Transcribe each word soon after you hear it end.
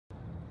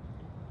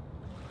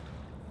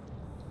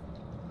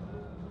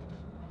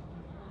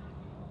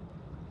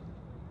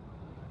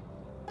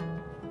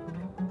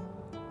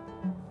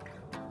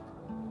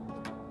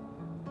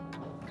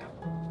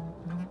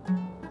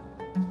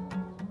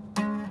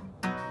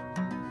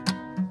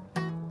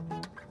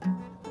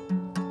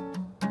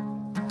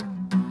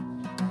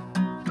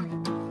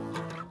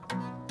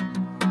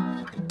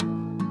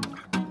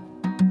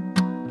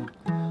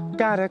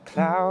Got a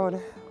cloud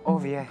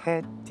over your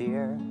head,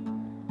 dear.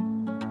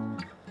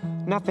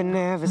 Nothing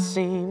ever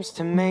seems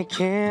to make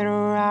it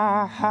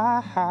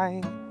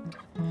right.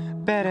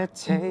 Better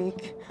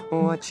take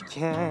what you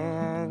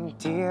can,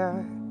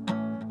 dear.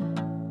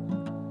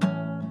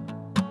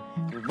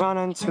 You run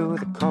into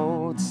the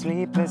cold,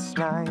 sleepless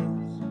nights.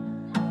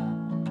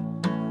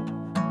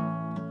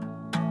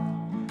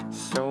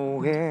 So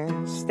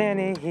we're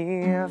standing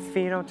here,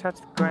 feet don't touch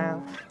the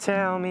ground.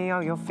 Tell me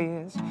all your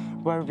fears,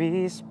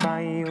 worries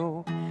by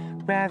you.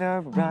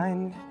 Rather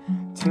run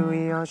to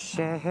your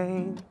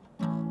shame.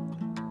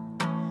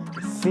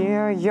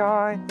 Fear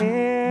your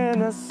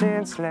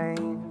innocence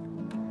lane.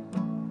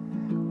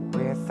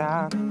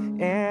 Without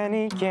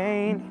any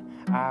gain,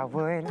 I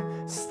would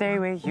stay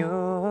with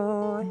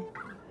you.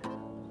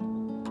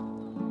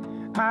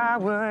 I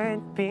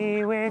would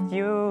be with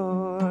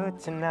you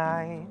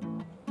tonight.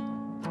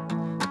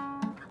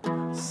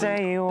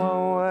 Say what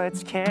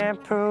words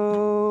can't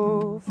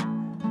prove.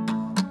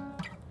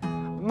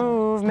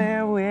 Move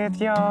me with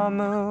your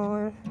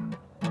mood.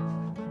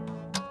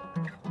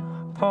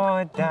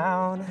 Pour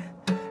down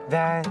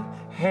that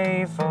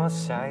hateful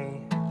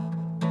sight.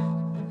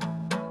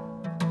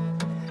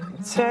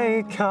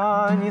 Take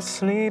on your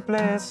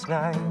sleepless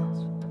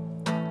nights.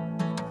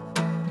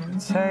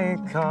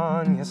 Take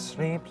on your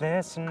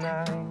sleepless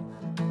nights.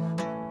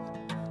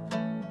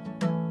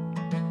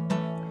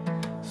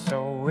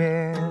 So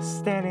we're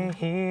standing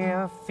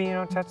here, feet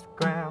don't touch the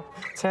ground.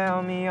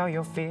 Tell me all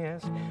your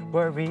fears,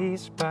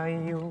 worries by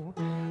you.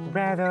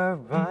 Rather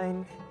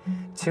run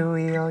to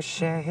your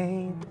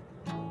shame.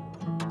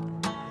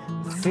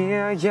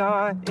 Fear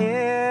your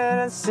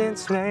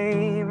innocence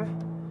lame.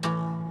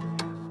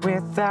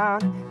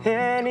 Without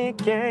any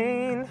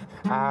gain,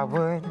 I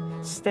would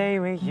stay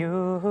with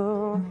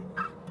you.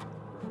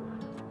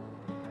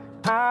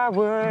 I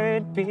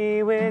would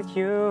be with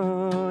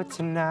you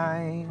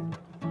tonight.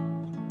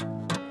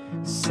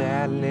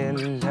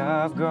 Sadly,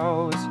 love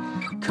grows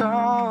cold.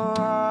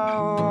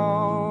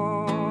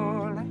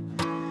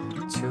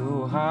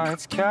 Two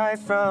hearts cut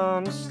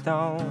from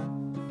stone.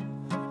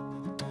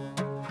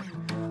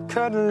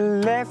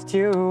 Could've left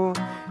you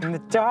in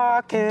the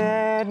dark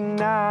at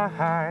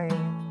night.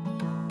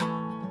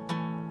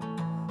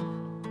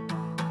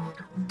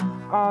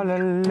 All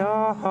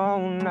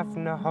alone,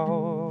 nothing to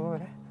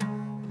hold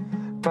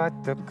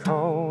but the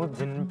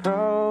cold and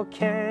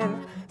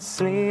broken,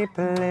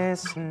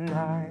 sleepless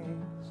nights.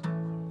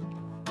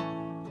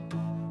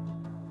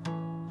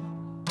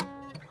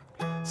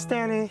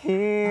 Standing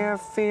here,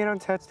 feet don't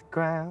touch the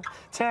ground.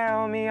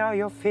 Tell me all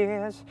your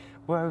fears,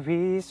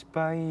 worries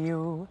by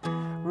you.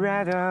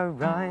 Rather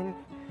run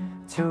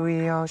to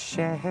your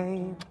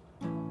shame.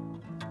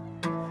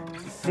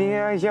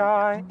 Fear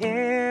your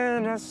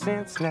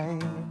innocence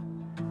lane.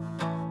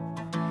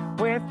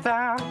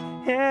 Without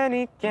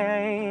any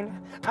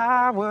gain,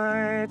 I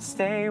would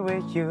stay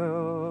with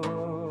you.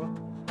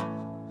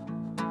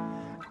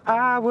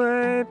 I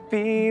would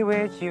be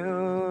with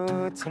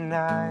you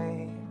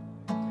tonight.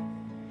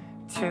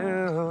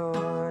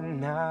 Tonight.